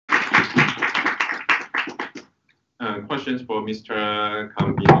questions for Mr.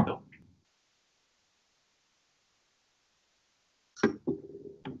 Campino?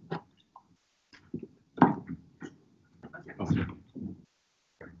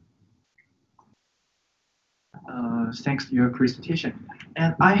 Thanks to your presentation.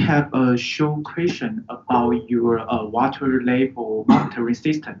 And I have a short question about your water level monitoring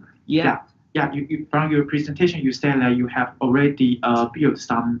system. From your presentation, you said that you have already built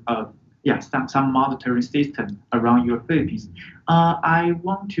some monitoring system around your Philippines. I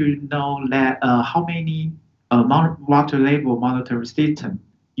want to know that how many water level monitoring system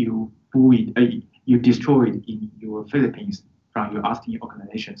you destroyed in your Philippines from your asking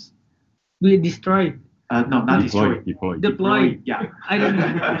organizations. We destroyed. No, not destroyed. Deployed. Yeah. I don't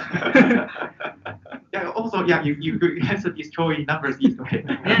know. Also, you have to destroy numbers this way.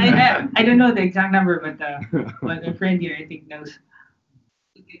 I don't know the exact number, but my friend here I think knows.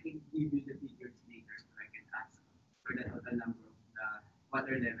 You can give me the figures later so I can ask for the total number of the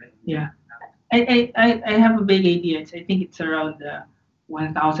water level. Yeah. I have a big idea. I think it's around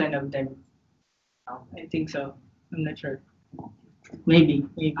 1,000 of them. I think so. I'm not sure. Maybe.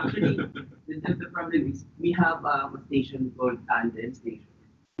 Actually, the problem is we have a station called Tandem Station.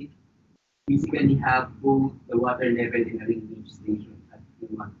 It basically have both the water level and the drainage station at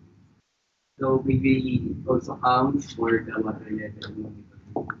one. So maybe it also counts for the water level monitoring.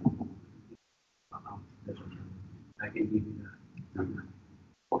 I can give you the number.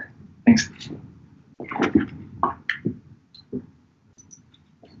 Okay, thanks.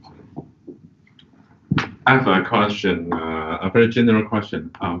 I have a question, a very general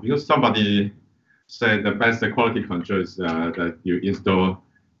question. Because somebody said the best quality control is that you install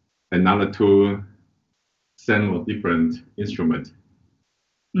another two same or different instrument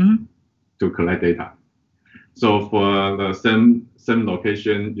to collect data. So for the same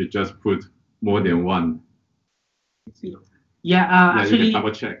location, you just put more than one. Actually, you can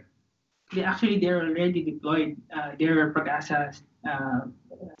double check. They're already deployed. They're Pag-asa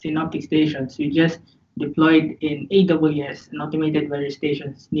synoptic stations. We just deployed in AWS and automated weather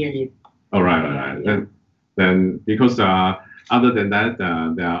stations near it. All right. Yeah. Then because other than that,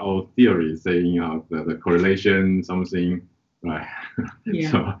 there are all theories saying the correlation something, right? Yeah.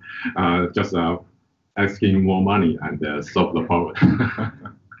 So just asking more money and solve the problem.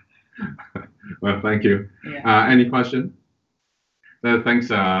 Well, thank you. Yeah. Any question? Thanks,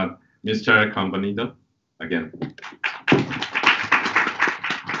 Mr. Campanito, again.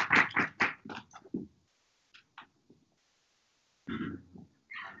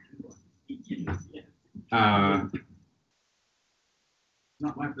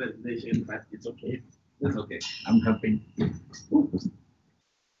 Not my presentation, but it's okay. That's okay. I'm helping.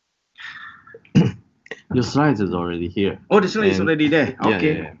 Your slides is already here. Oh, the slide is already there.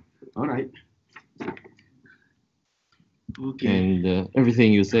 Okay. Yeah. All right. Okay. And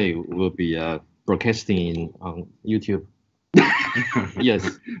everything you say will be broadcasting on YouTube.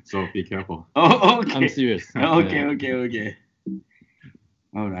 Yes. So be careful. Oh, okay. I'm serious. Okay.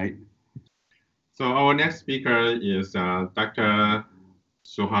 All right. So our next speaker is Dr.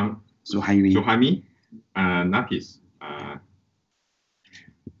 Suhaimi Napis.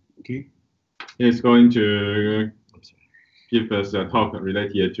 Okay. He's going to give us a talk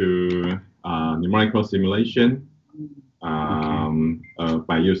related to numerical simulation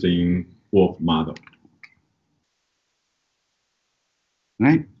by using Wolf model.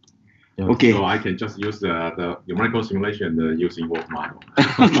 Right. Okay. So I can just use the numerical simulation using Wolf model.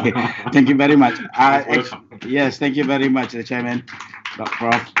 Okay. Thank you very much. Welcome. Yes, thank you very much, the chairman,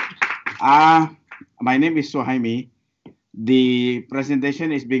 Prof. My name is Suhaimi. The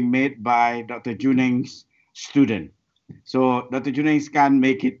presentation is being made by Dr. Juneng's student. So Dr. Juneng can't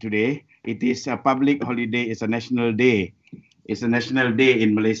make it today. It is a public holiday. It's a national day. It's a national day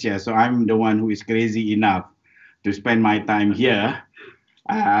in Malaysia. So I'm the one who is crazy enough to spend my time here.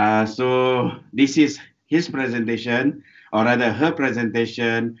 So this is his presentation, or rather her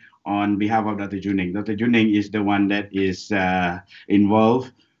presentation on behalf of Dr. Juneng. Dr. Juneng is the one that is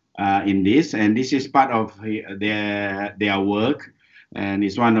involved in this, and this is part of their work, and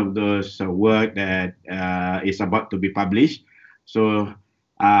it's one of those work that is about to be published. So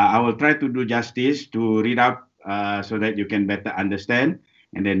I will try to do justice to read up so that you can better understand,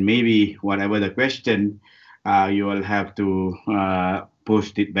 and then maybe whatever the question, you will have to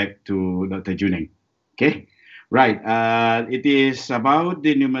post it back to Dr. Juneng. Okay, right. It is about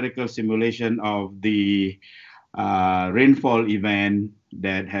the numerical simulation of the rainfall event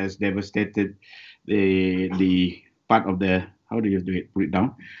that has devastated the part of the, how do you do it? Put it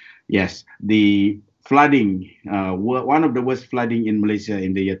down. Yes, the flooding, one of the worst flooding in Malaysia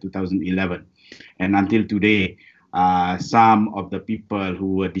in the year 2011, and until today, some of the people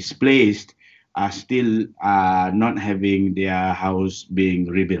who were displaced are still not having their house being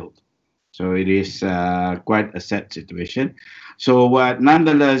rebuilt. So it is quite a sad situation. So,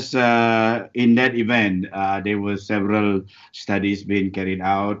 nonetheless, in that event, there were several studies being carried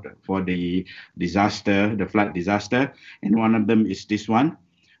out for the disaster, the flood disaster, and one of them is this one.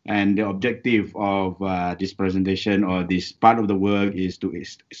 And the objective of this presentation or this part of the work is to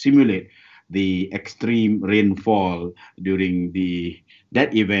simulate the extreme rainfall during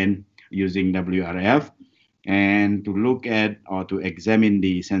that event using WRF, and to look at or to examine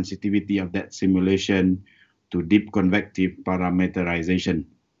the sensitivity of that simulation to deep convective parameterization.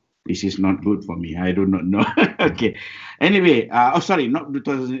 This is not good for me. I do not know. Okay. Anyway, sorry, not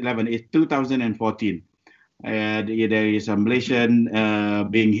 2011. It's 2014. There is a Malaysian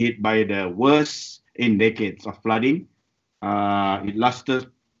being hit by the worst in decades of flooding. It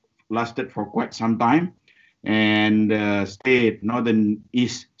lasted for quite some time. And northern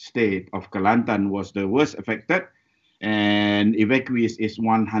east state of Kelantan was the worst affected, and evacuees is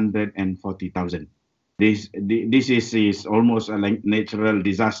 140,000. This is almost a natural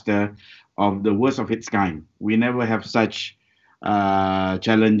disaster of the worst of its kind. We never have such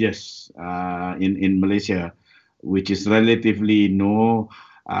challenges in Malaysia, which is relatively no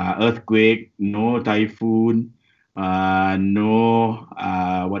earthquake, no typhoon, no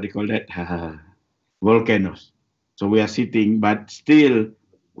what do you call that? Volcanoes. So we are sitting, but still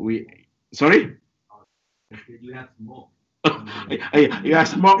sorry? You have smoke. You have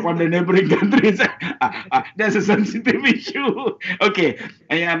smoke from the neighboring countries. That's a sensitive issue. Okay,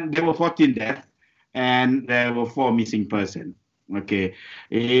 and there were 14 deaths, and there were 4 missing persons. Okay,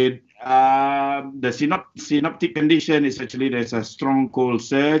 the synoptic condition is actually there's a strong cold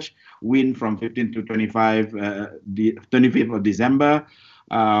surge, wind from 15 to 25, 25th of December.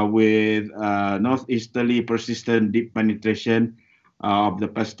 With northeasterly persistent deep penetration of the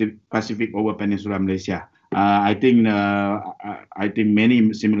Pacific over Peninsula Malaysia. I think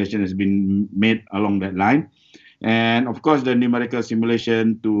many simulation has been made along that line, and of course the numerical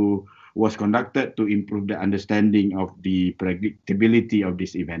simulation was conducted to improve the understanding of the predictability of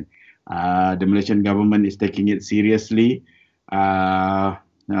this event. The Malaysian government is taking it seriously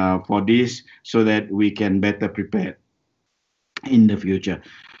for this, so that we can better prepare in the future.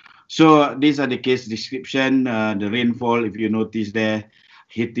 So these are the case description. The rainfall, if you notice there,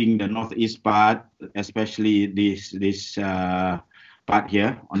 hitting the northeast part, especially this part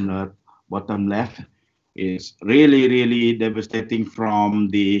here on the bottom left, is really devastating from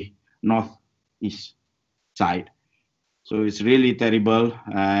the northeast side. So it's really terrible,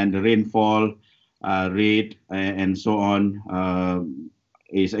 and the rainfall rate and so on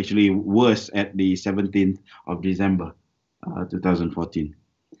is actually worse at the 17th of December. 2014.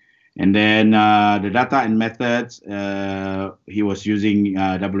 And then the data and methods, he was using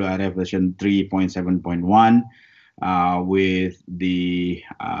WRF version 3.7.1 with the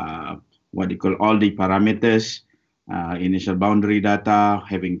what do you call all the parameters, initial boundary data,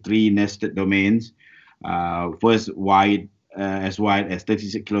 having 3 nested domains. First as wide as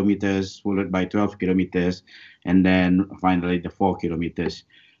 36 kilometers, followed by 12 kilometers, and then finally the 4 kilometers.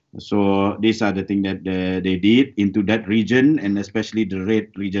 So these are the things that they did into that region, and especially the red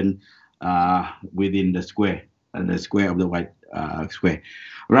region within the square of the white square.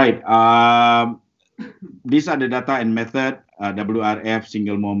 Right. These are the data and method. WRF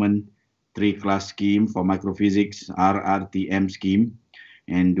single moment 3-class scheme for microphysics, RRTM scheme,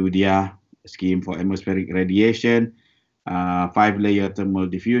 and DUDIA scheme for atmospheric radiation, 5-layer thermal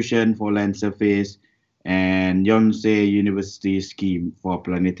diffusion for land surface, and Yonsei University scheme for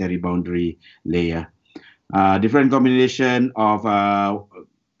planetary boundary layer. Different combination of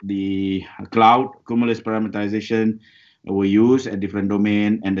the cloud cumulus parameterization were used at different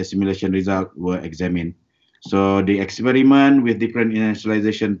domain, and the simulation result were examined. So the experiment with different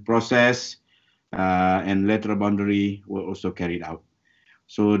initialization process and lateral boundary were also carried out.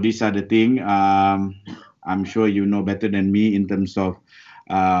 So these are the thing. I'm sure you know better than me in terms of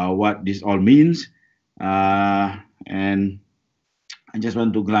what this all means. And I just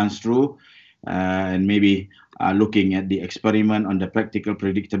want to glance through and maybe looking at the experiment on the practical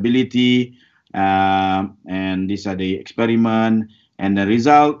predictability. And these are the experiment, and the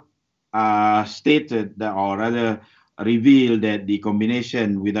result stated that, or rather revealed that the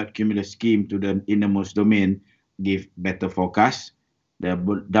combination without cumulus scheme to the innermost domain give better forecast. The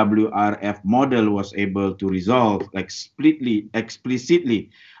WRF model was able to resolve explicitly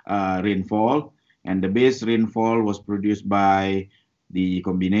rainfall, and the base rainfall was produced by the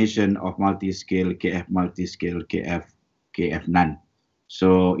combination of multi-scale KF, multi-scale KF, KF none.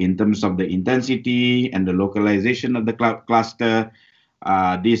 So in terms of the intensity and the localization of the cloud cluster,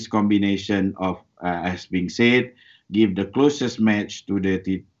 this combination of, as being said, give the closest match to the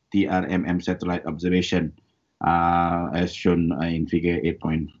TRMM satellite observation, as shown in figure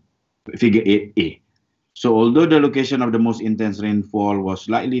 8A. So although the location of the most intense rainfall was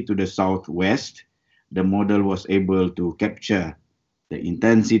slightly to the southwest, the model was able to capture the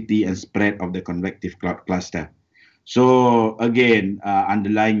intensity and spread of the convective cloud cluster. So again,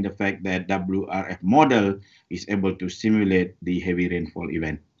 underlying the fact that WRF model is able to simulate the heavy rainfall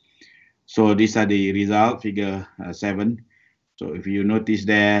event. So these are the results, figure 7. So if you notice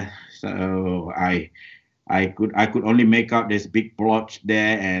there, so I could only make out this big plot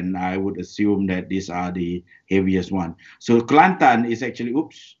there, and I would assume that these are the heaviest one. So Kelantan is actually,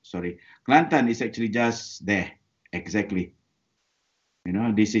 Kelantan is actually just there, exactly. You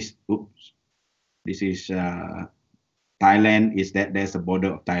know, this is Thailand, is that there's a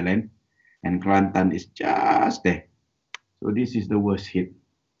border of Thailand, and Kelantan is just there. So this is the worst hit.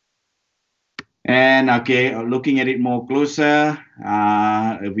 And okay, looking at it more closer,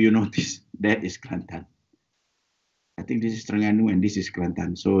 if you notice, that is Kelantan. I think this is Terengganu and this is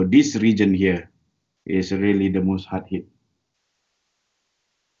Kelantan. So this region here is really the most hard hit.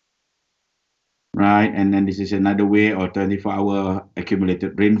 Right, and then this is another way, or 24-hour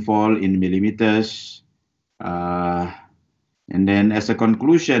accumulated rainfall in millimeters. And then as a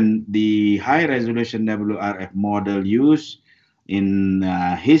conclusion, the high-resolution WRF model used in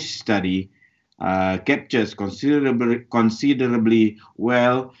his study captures considerably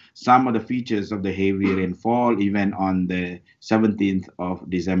well some of the features of the heavy rainfall event on the 17th of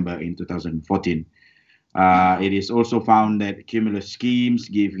December in 2014. It is also found that cumulus schemes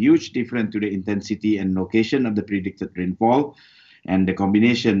give huge difference to the intensity and location of the predicted rainfall, and the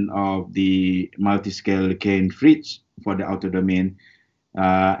combination of the multi-scale cane fridge for the outer domain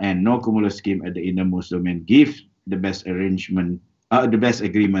and no cumulus scheme at the innermost domain gives the best agreement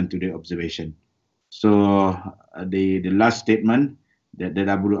to the observation. So the last statement, that the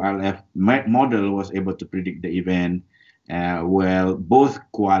WRF model was able to predict the event well, both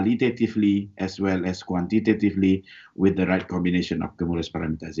qualitatively as well as quantitatively, with the right combination of cumulus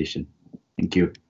parameterization. Thank you.